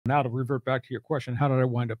Now to revert back to your question, how did I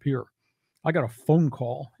wind up here? I got a phone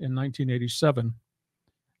call in 1987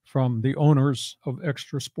 from the owners of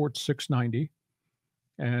Extra Sports 690,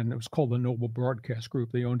 and it was called the Noble Broadcast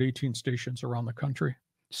Group. They owned 18 stations around the country,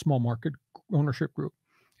 small market ownership group.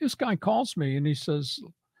 This guy calls me and he says,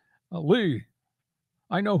 Lee,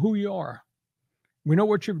 I know who you are. We know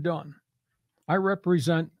what you've done. I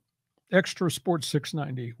represent Extra Sports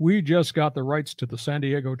 690. We just got the rights to the San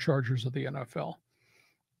Diego Chargers of the NFL.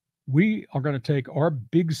 We are going to take our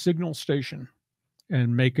big signal station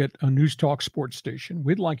and make it a News Talk sports station.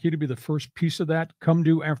 We'd like you to be the first piece of that. Come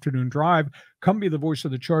do Afternoon Drive. Come be the voice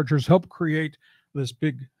of the Chargers. Help create this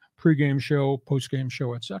big pregame show, postgame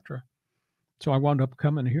show, etc. So I wound up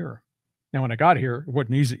coming here. Now, when I got here, it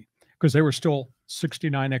wasn't easy because they were still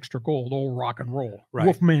 69 extra gold, old rock and roll, Right.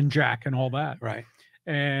 Wolfman Jack and all that. Right.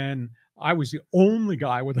 And I was the only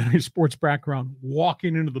guy with any sports background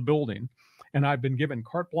walking into the building. And I've been given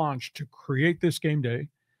carte blanche to create this game day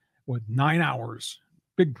with 9 hours,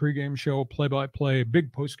 big pregame show, play-by-play,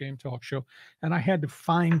 big postgame talk show. And I had to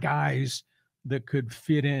find guys that could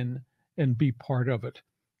fit in and be part of it.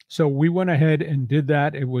 So we went ahead and did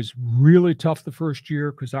that. It was really tough the first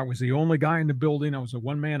year because I was the only guy in the building. I was a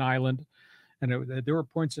one-man island. And there were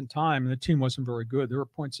points in time, and the team wasn't very good. There were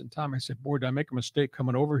points in time I said, boy, did I make a mistake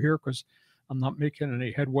coming over here because I'm not making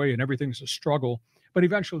any headway and everything's a struggle. But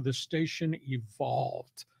eventually the station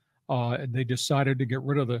evolved. And they decided to get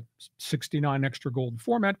rid of the 69 extra gold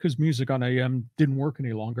format because music on AM didn't work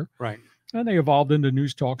any longer. Right. And they evolved into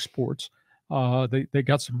News Talk Sports. They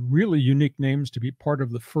got some really unique names to be part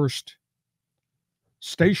of the first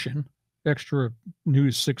station, Extra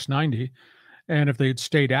News 690. And if they had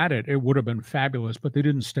stayed at it, it would have been fabulous, but they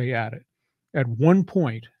didn't stay at it. At one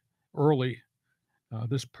point, early,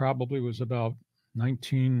 this probably was about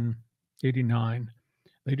 1989,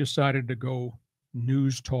 they decided to go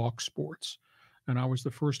News Talk Sports. And I was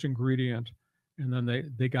the first ingredient. And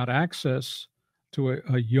then they got access to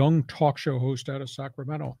a young talk show host out of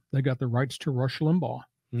Sacramento. They got the rights to Rush Limbaugh.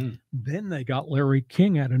 Then they got Larry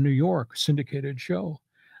King out of New York, syndicated show.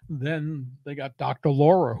 Then they got Dr.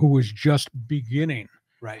 Laura, who was just beginning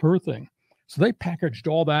her thing. So they packaged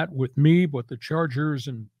all that with me, with the Chargers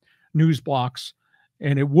and news blocks,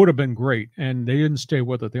 and it would have been great. And they didn't stay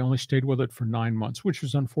with it. They only stayed with it for 9 months, which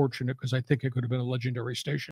was unfortunate because I think it could have been a legendary station.